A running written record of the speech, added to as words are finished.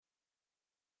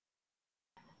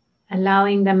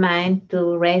allowing the mind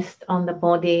to rest on the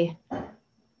body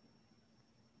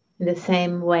in the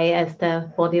same way as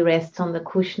the body rests on the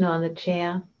cushion or on the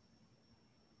chair.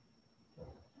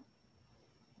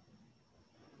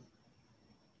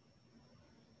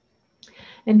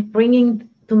 And bringing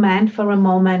to mind for a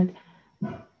moment,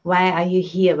 why are you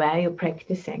here? Why are you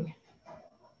practicing?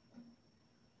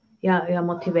 Your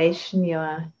motivation,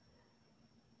 your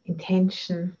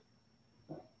intention.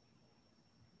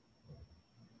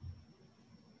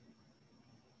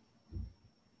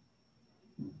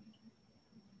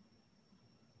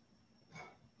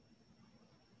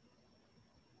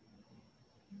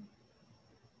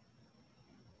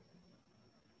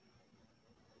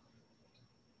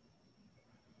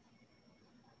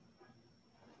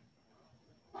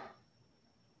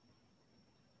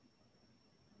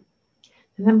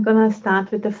 And I'm going to start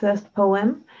with the first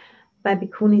poem by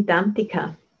Bhikkhuni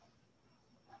Dantika.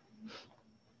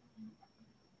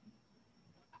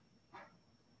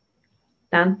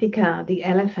 Dantika, the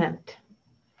elephant.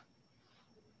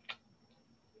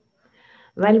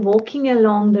 While walking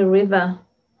along the river,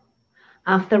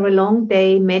 after a long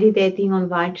day meditating on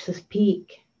Vulture's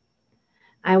Peak,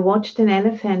 I watched an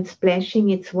elephant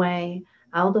splashing its way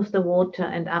out of the water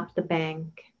and up the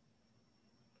bank.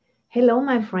 "Hello,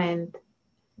 my friend,"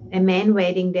 a man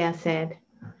waiting there said,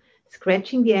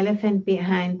 scratching the elephant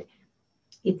behind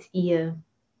its ear.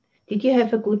 "Did you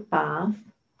have a good bath?"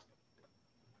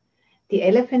 The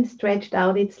elephant stretched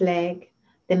out its leg,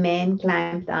 the man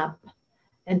climbed up,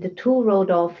 and the two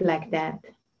rode off like that,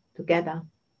 together.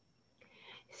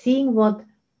 Seeing what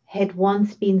had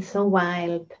once been so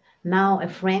wild, now a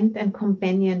friend and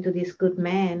companion to this good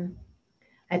man,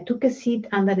 I took a seat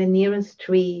under the nearest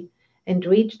tree and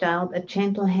reached out a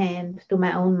gentle hand to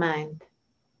my own mind.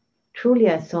 Truly,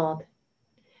 I thought,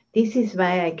 this is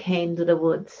why I came to the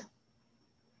woods.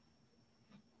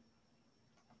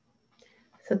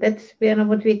 So that's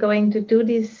what we're going to do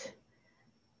this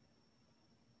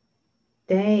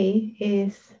day,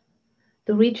 is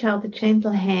to reach out a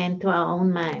gentle hand to our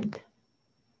own mind.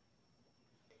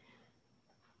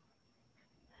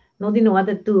 Not in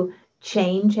order to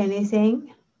change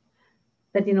anything,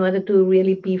 but in order to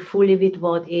really be fully with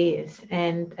what is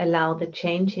and allow the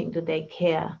changing to take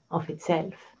care of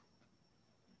itself.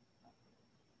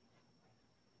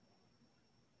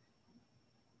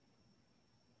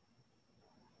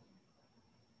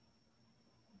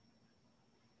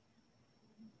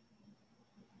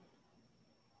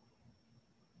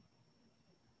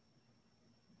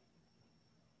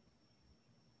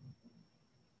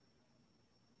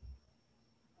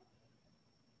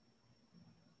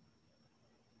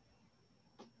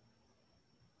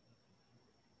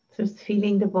 Just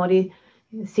feeling the body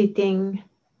sitting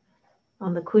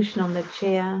on the cushion, on the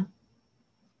chair.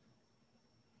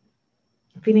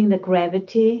 Feeling the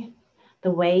gravity,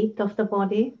 the weight of the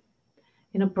body,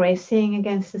 pressing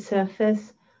against the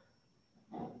surface.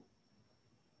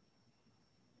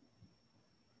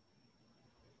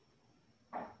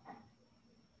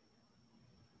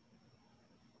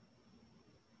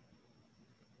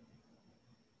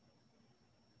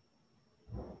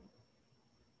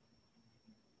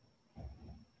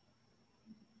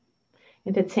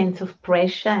 And that sense of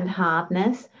pressure and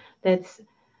hardness, that's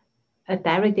a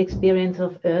direct experience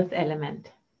of earth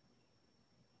element.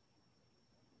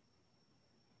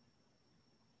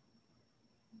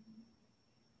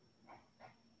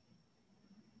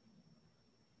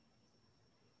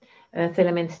 Earth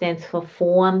element stands for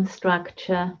form,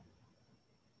 structure,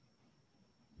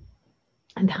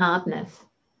 and hardness.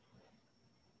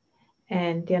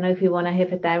 And if you want to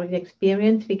have a direct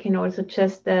experience, we can also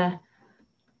just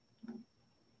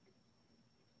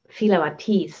feel our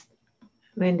teeth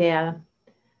when they are,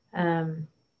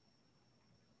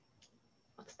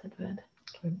 what's that word?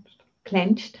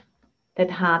 Clenched. That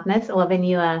hardness, or when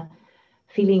you are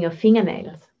feeling your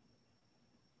fingernails,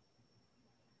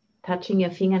 touching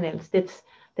your fingernails, that's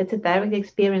a direct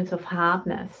experience of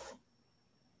hardness.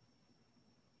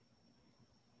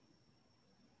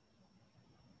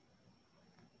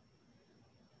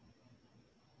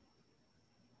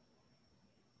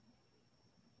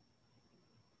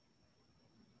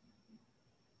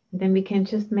 Then we can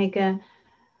just make a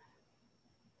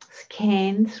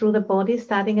scan through the body,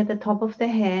 starting at the top of the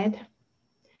head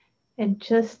and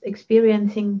just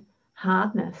experiencing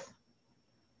hardness.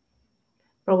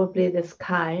 Probably the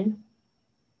skull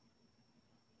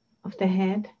of the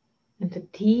head and the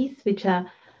teeth, which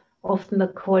are often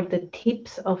called the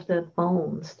tips of the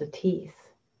bones, the teeth.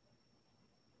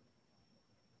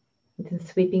 And then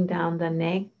sweeping down the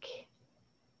neck,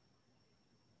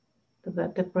 the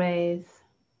vertebrae,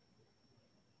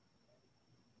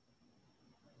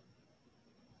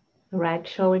 the right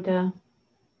shoulder,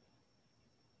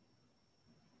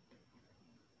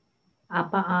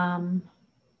 upper arm,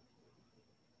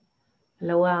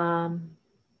 lower arm,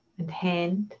 and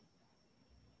hand.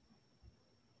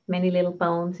 Many little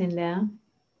bones in there.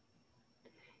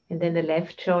 And then the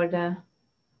left shoulder,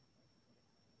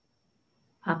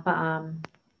 upper arm,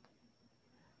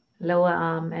 lower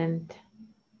arm, and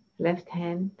left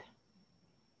hand.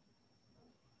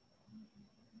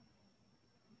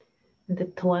 And the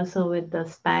torso with the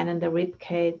spine and the rib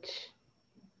cage.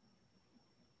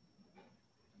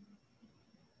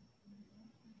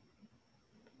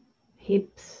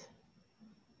 Hips.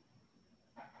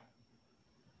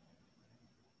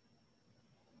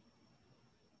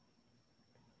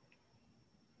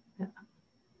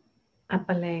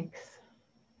 Upper legs.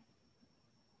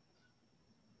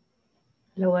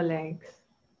 Lower legs.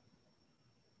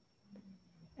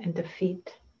 And the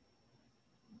feet.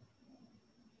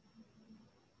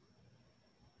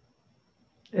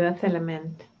 Earth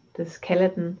element, the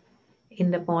skeleton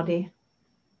in the body.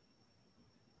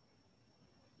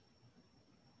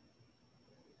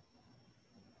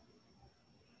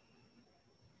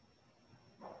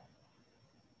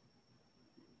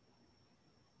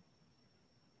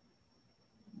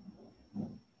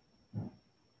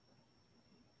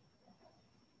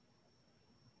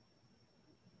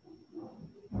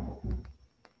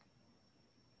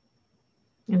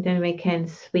 And then we can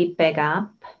sweep back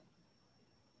up,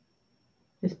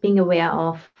 just being aware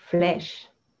of flesh,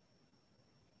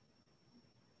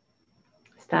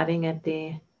 starting at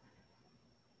the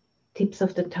tips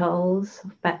of the toes,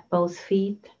 of both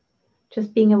feet,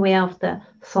 just being aware of the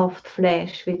soft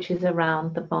flesh which is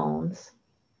around the bones.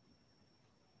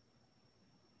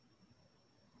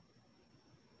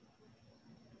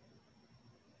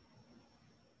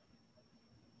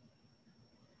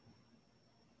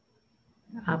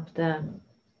 Up the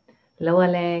lower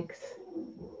legs,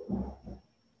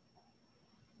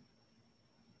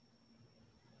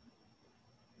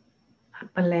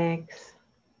 upper legs,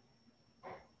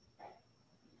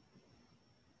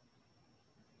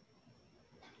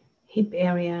 hip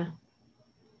area,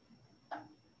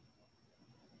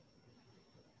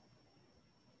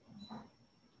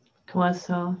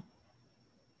 torso,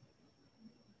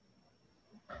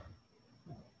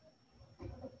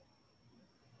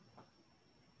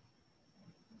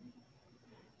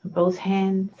 both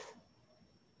hands,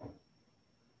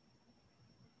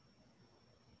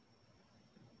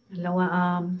 lower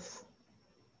arms,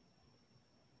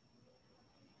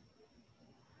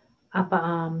 upper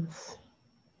arms,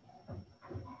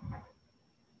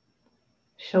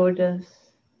 shoulders,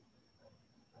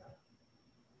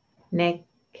 neck,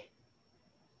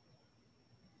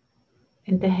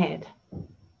 and the head.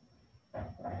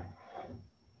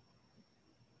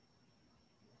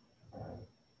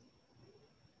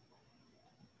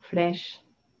 Flesh,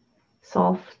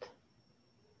 soft,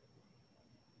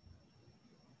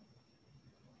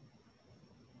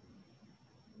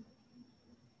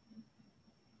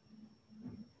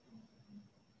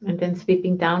 and then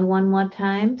sweeping down one more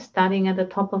time, starting at the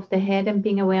top of the head and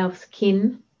being aware of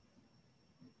skin.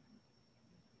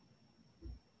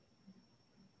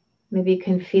 Maybe you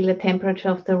can feel the temperature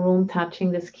of the room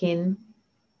touching the skin,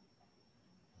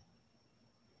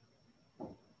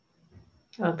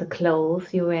 or the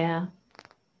clothes you wear.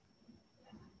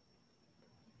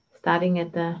 Starting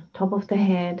at the top of the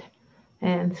head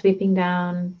and sweeping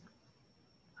down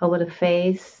over the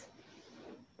face,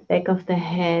 the back of the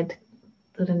head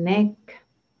to the neck,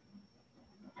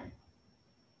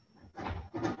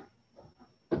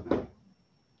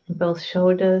 both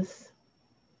shoulders,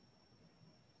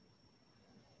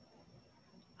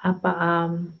 upper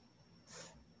arms,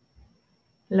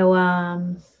 lower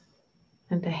arms,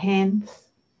 and the hands.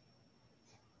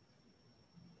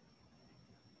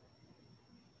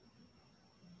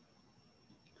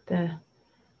 The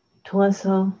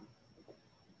torso,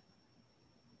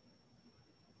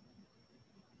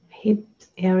 hip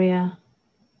area,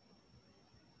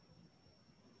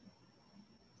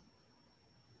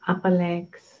 upper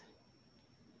legs,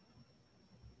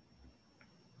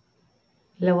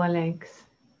 lower legs,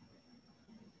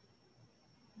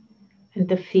 and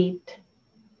the feet,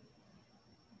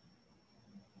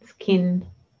 skin,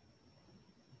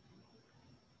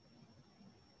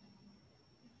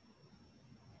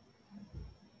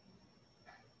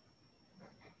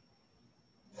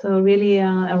 so really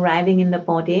arriving in the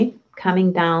body,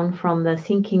 coming down from the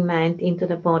thinking mind into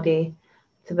the body.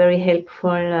 It's a very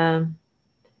helpful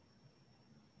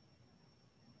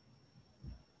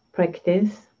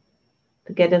practice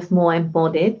to get us more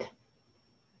embodied.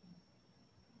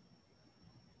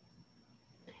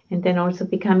 And then also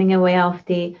becoming aware of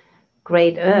the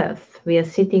great earth we are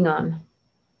sitting on,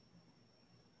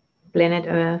 planet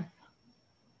Earth.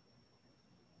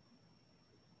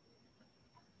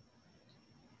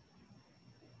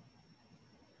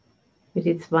 With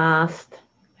its vast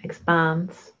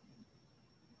expanse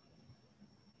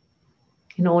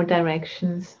in all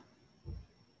directions.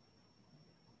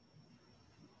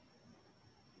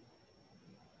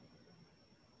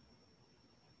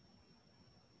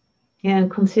 Yeah,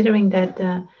 and considering that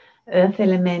earth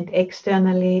element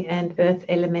externally and earth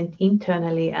element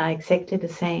internally are exactly the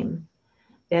same.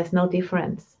 There's no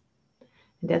difference.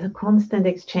 And there's a constant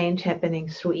exchange happening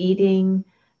through eating,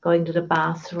 going to the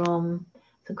bathroom.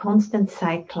 It's a constant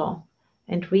cycle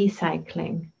and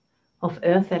recycling of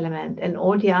earth element and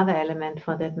all the other element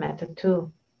for that matter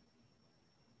too.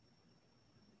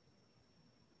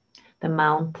 The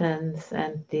mountains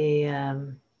and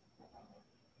the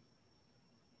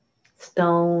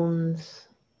stones,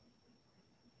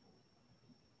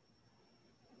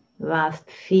 vast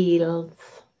fields.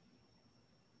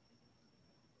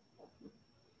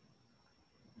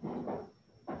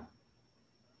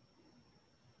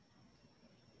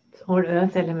 It's all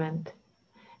earth element.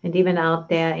 And even out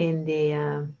there in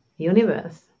the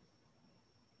universe,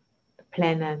 the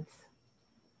planets,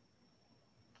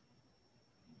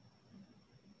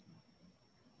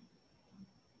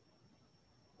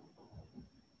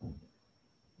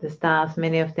 the stars,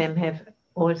 many of them have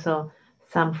also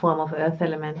some form of earth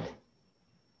element.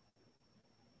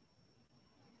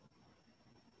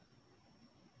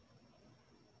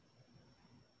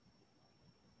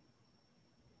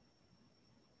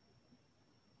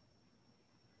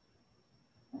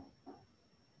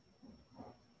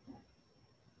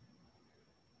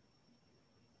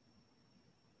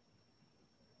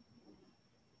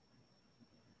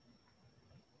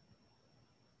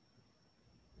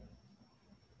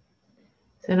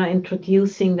 So now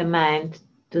introducing the mind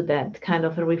to that kind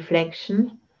of a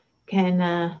reflection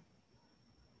can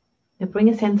bring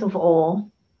a sense of awe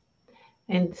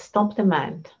and stop the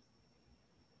mind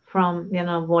from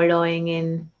wallowing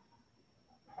in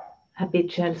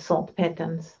habitual thought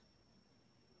patterns.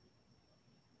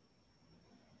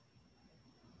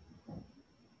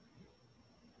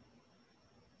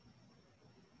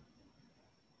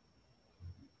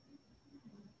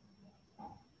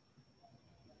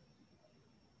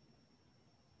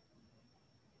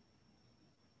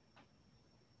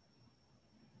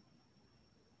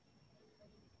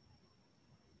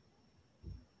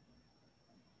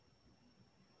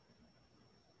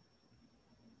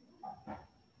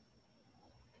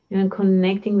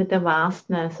 Connecting with the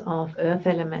vastness of earth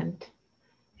element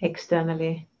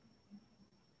externally.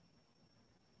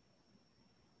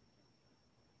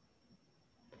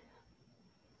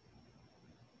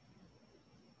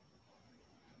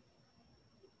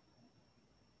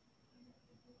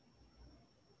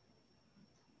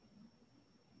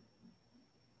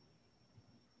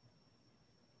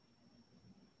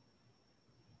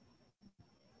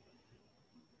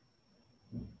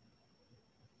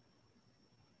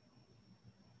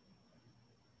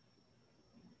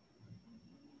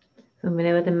 So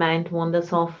whenever the mind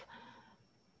wanders off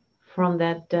from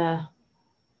that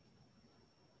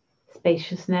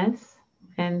spaciousness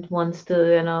and wants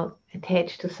to,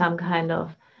 attach to some kind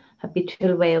of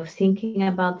habitual way of thinking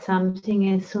about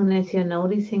something, as soon as you're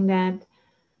noticing that,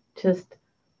 just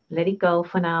let it go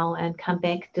for now and come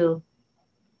back to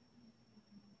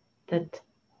that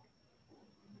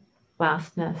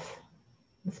vastness,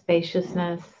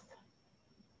 spaciousness.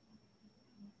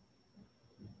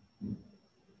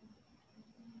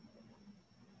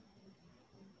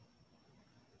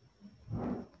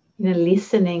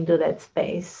 Listening to that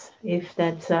space, if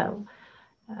that's a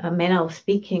manner of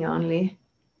speaking only,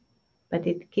 but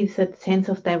it gives a sense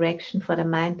of direction for the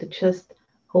mind to just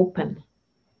open,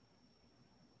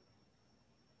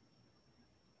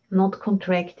 not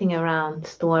contracting around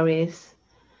stories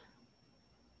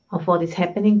of what is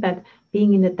happening, but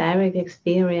being in the direct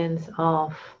experience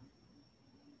of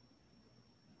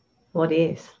what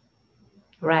is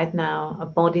right now, a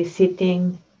body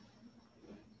sitting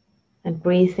and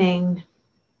breathing,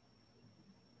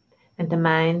 and the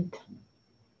mind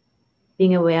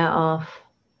being aware of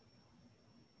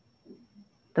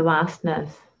the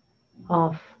vastness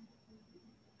of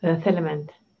earth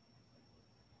element.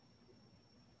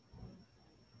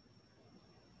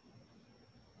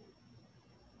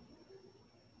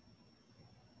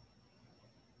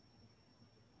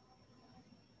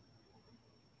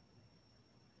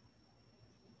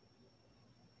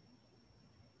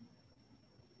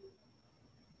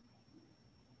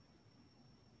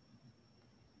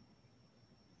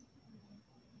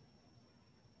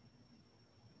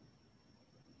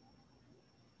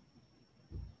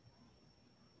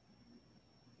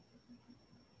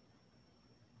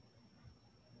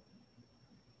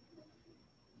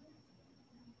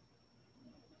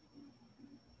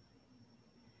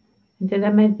 And then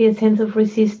there might be a sense of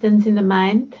resistance in the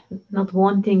mind, not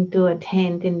wanting to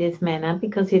attend in this manner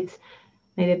because it's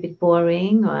maybe a bit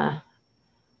boring or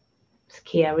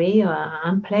scary or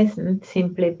unpleasant,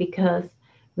 simply because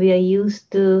we are used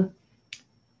to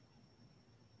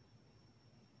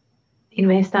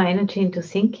invest our energy into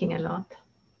thinking a lot.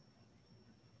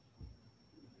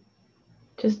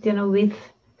 Just,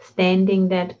 withstanding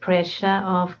that pressure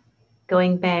of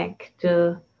going back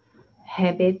to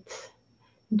habits,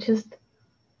 just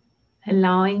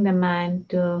allowing the mind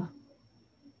to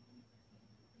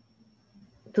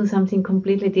do something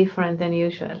completely different than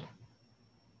usual.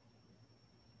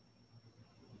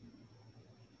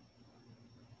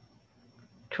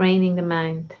 Training the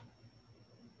mind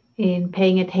in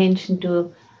paying attention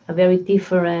to a very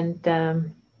different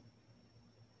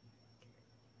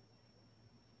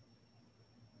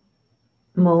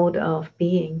mode of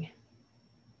being,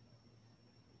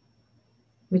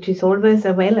 which is always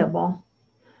available,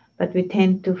 but we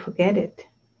tend to forget it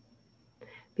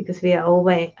because we are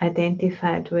always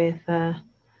identified with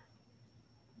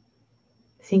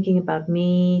thinking about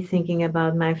me, thinking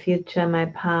about my future, my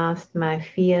past, my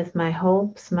fears, my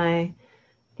hopes, my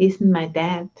this and my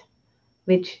that,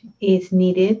 which is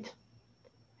needed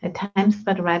at times,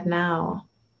 but right now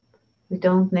we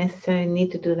don't necessarily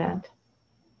need to do that.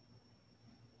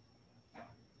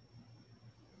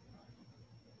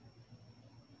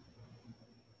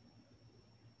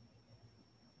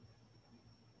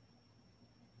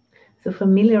 So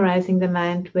familiarizing the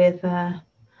mind with a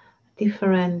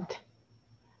different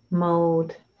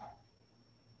mode.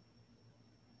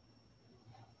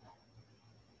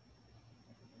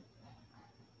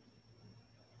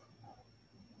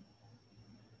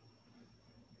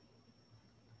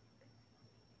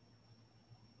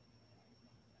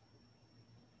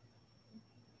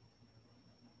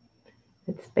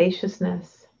 That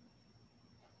spaciousness.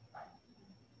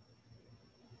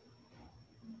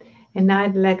 And now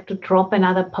I'd like to drop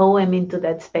another poem into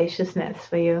that spaciousness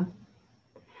for you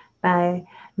by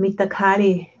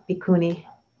Mitakali Bhikkhuni.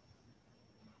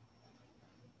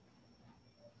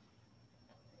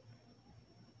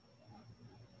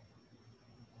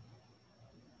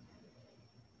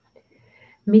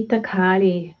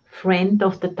 Mitakali, friend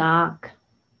of the dark.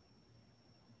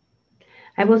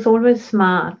 I was always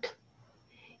smart.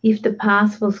 If the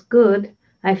path was good,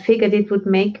 I figured it would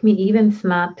make me even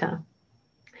smarter.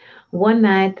 One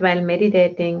night while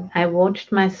meditating, I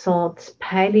watched my thoughts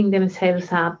piling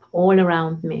themselves up all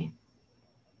around me.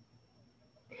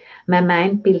 My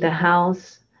mind built a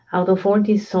house out of all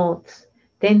these thoughts,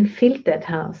 then filled that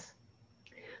house.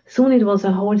 Soon it was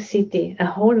a whole city, a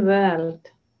whole world.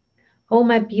 Oh,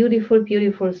 my beautiful,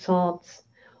 beautiful thoughts.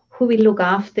 Who will look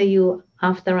after you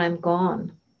after I'm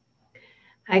gone?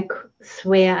 I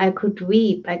swear I could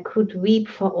weep. I could weep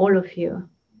for all of you.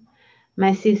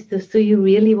 My sisters, do you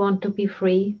really want to be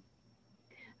free?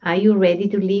 Are you ready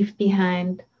to leave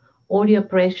behind all your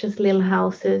precious little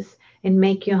houses and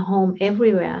make your home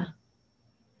everywhere?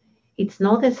 It's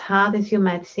not as hard as you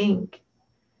might think.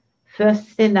 First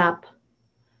stand up,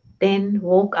 then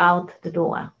walk out the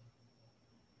door.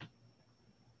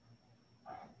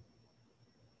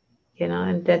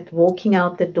 And that walking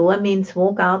out the door means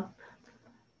walk out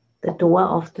the door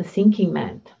of the thinking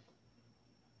mind.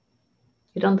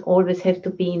 You don't always have to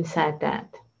be inside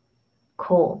that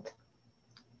cold.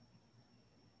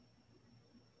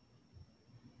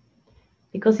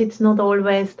 Because it's not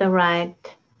always the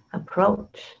right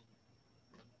approach.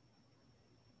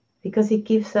 Because it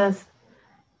gives us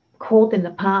caught in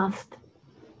the past.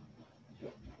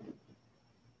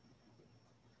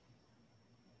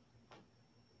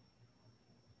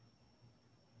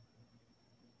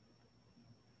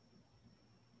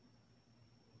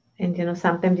 And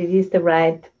sometimes it is the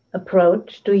right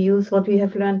approach to use what we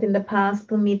have learned in the past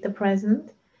to meet the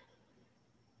present.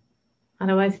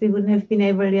 Otherwise, we wouldn't have been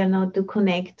able, to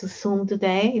connect to Zoom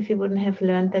today if we wouldn't have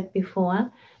learned that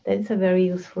before. That is a very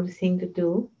useful thing to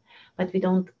do. But we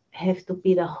don't have to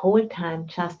be the whole time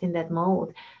just in that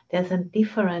mode. There's a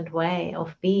different way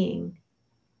of being,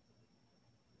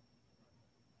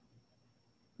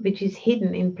 which is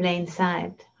hidden in plain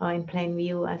sight or in plain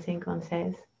view, I think one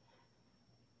says.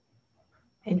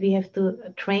 And we have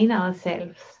to train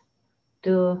ourselves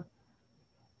to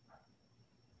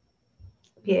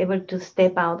be able to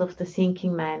step out of the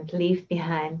thinking mind, leave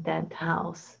behind that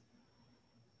house,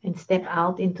 and step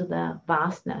out into the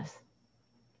vastness,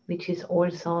 which is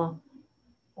also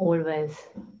always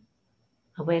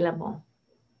available.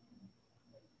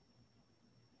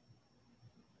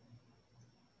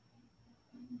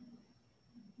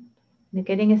 You're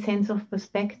getting a sense of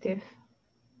perspective.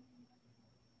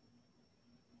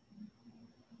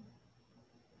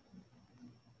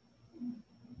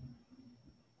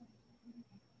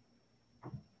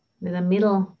 the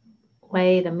middle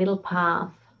way, the middle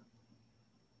path.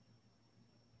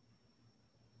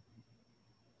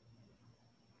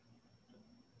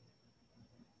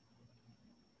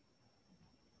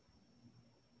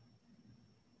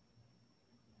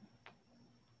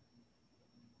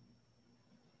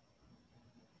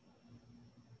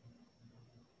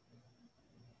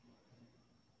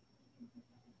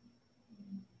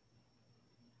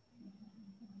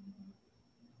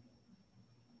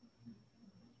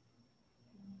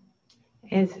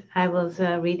 As I was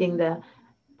reading the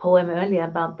poem earlier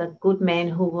about the good man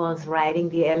who was riding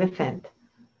the elephant,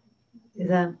 is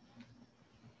a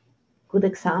good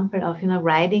example of,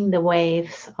 riding the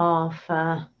waves of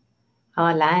our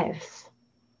lives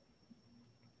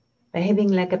by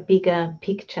having like a bigger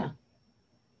picture.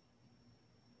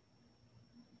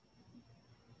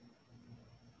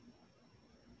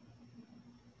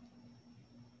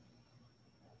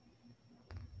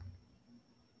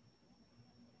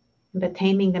 By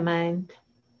taming the mind,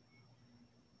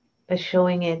 by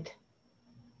showing it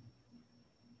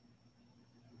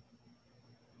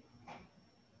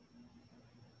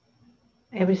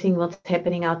everything what's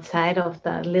happening outside of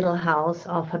the little house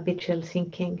of habitual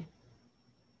thinking.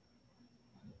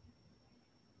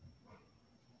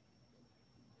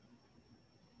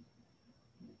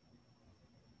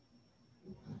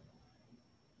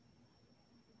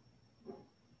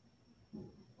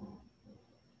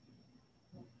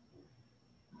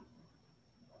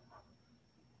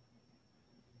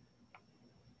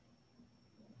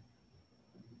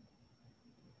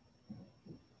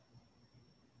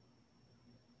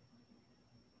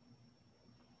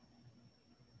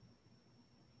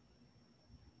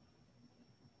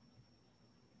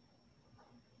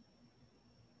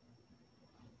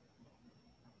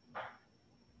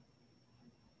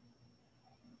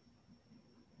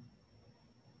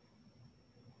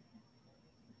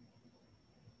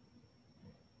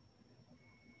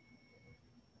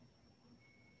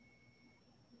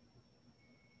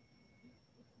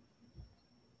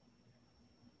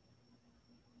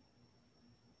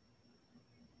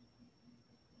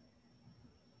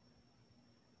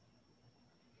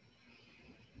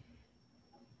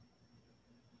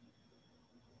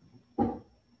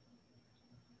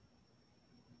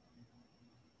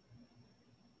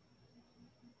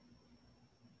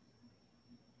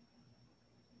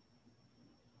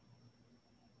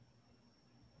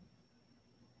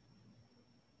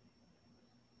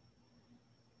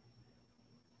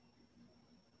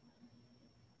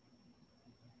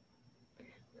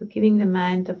 So giving the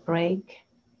mind a break.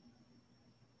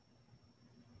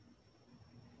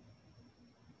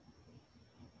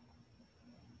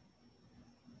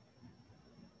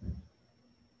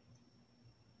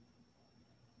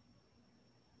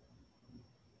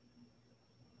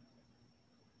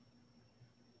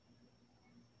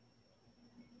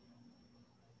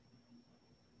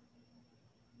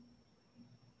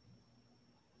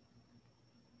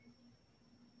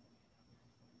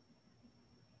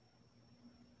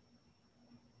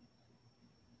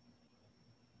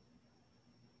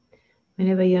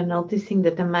 Whenever you're noticing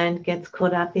that the mind gets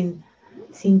caught up in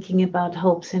thinking about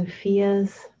hopes and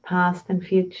fears, past and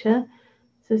future,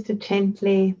 just to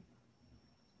gently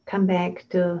come back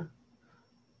to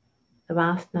the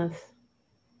vastness.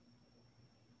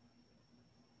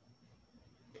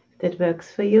 If that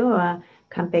works for you, or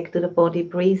come back to the body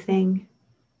breathing.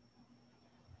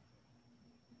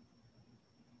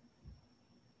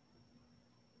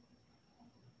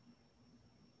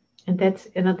 And that's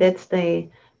the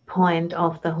point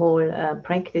of the whole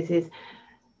practice is,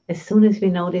 as soon as we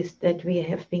notice that we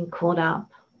have been caught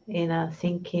up in a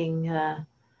thinking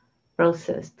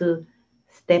process, to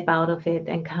step out of it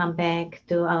and come back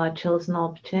to our chosen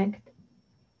object.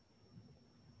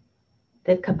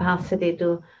 That capacity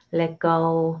to let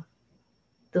go,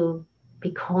 to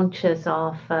be conscious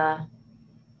of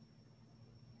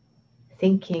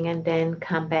thinking and then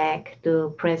come back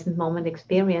to present moment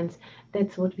experience,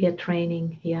 that's what we are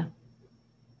training here.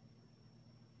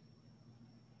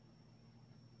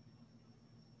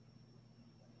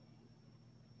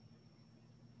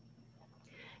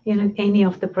 Any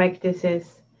of the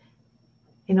practices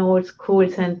in all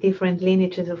schools and different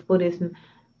lineages of Buddhism,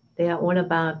 they are all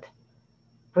about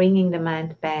bringing the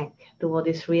mind back to what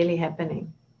is really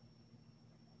happening.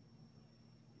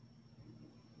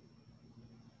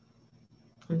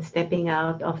 And stepping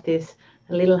out of these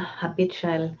little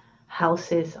habitual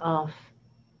houses of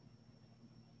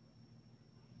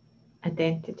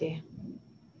identity.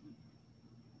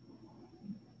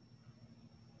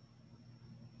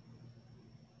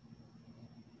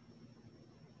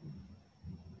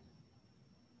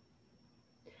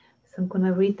 So I'm going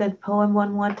to read that poem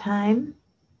one more time.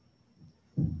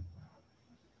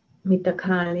 Mita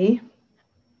Kali.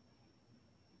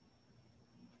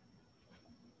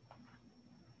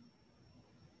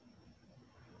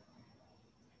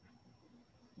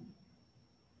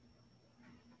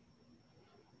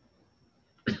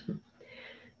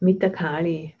 Mita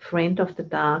Kali, friend of the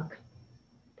dark.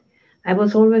 I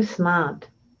was always smart.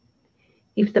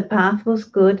 If the path was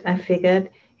good, I figured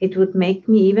it would make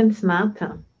me even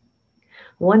smarter.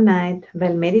 One night,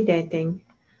 while meditating,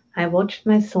 I watched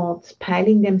my thoughts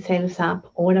piling themselves up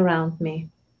all around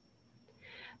me.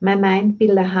 My mind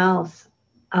built a house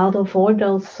out of all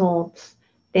those thoughts,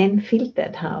 then filled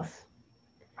that house.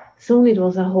 Soon it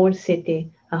was a whole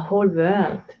city, a whole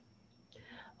world.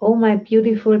 Oh, my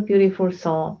beautiful, beautiful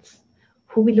thoughts.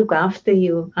 Who will look after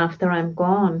you after I'm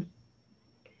gone?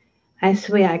 I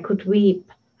swear I could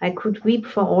weep. I could weep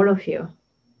for all of you.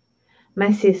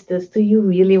 My sisters, do you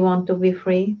really want to be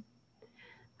free?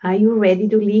 Are you ready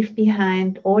to leave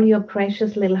behind all your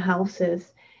precious little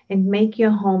houses and make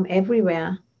your home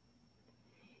everywhere?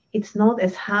 It's not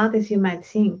as hard as you might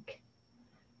think.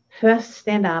 First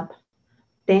stand up,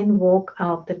 then walk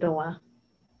out the door.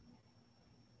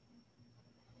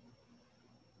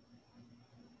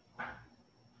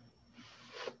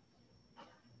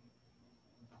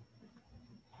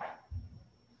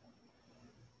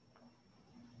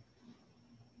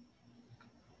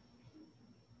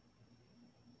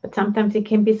 But sometimes it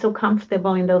can be so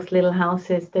comfortable in those little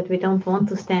houses that we don't want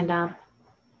to stand up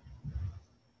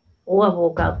or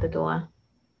walk out the door.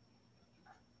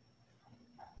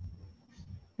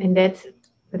 And that's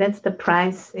the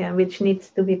price which needs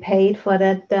to be paid for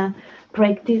that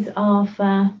practice of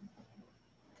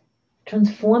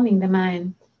transforming the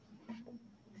mind,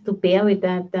 to bear with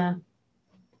that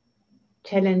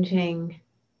challenging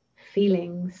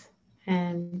feelings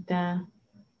and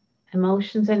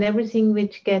emotions and everything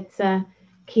which gets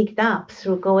kicked up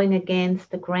through going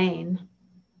against the grain.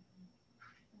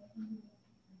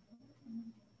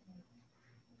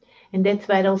 And that's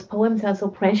why those poems are so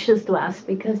precious to us,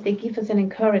 because they give us an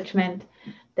encouragement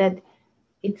that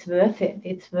it's worth it.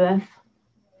 It's worth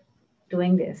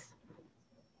doing this.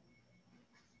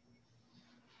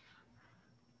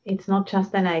 It's not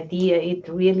just an idea. It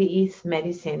really is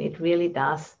medicine. It really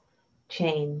does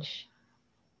change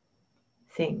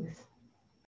things.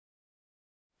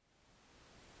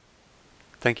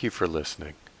 Thank you for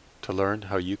listening. To learn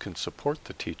how you can support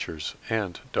the teachers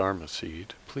and Dharma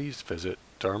Seed, please visit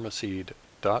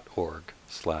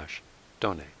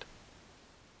dharmaseed.org/donate.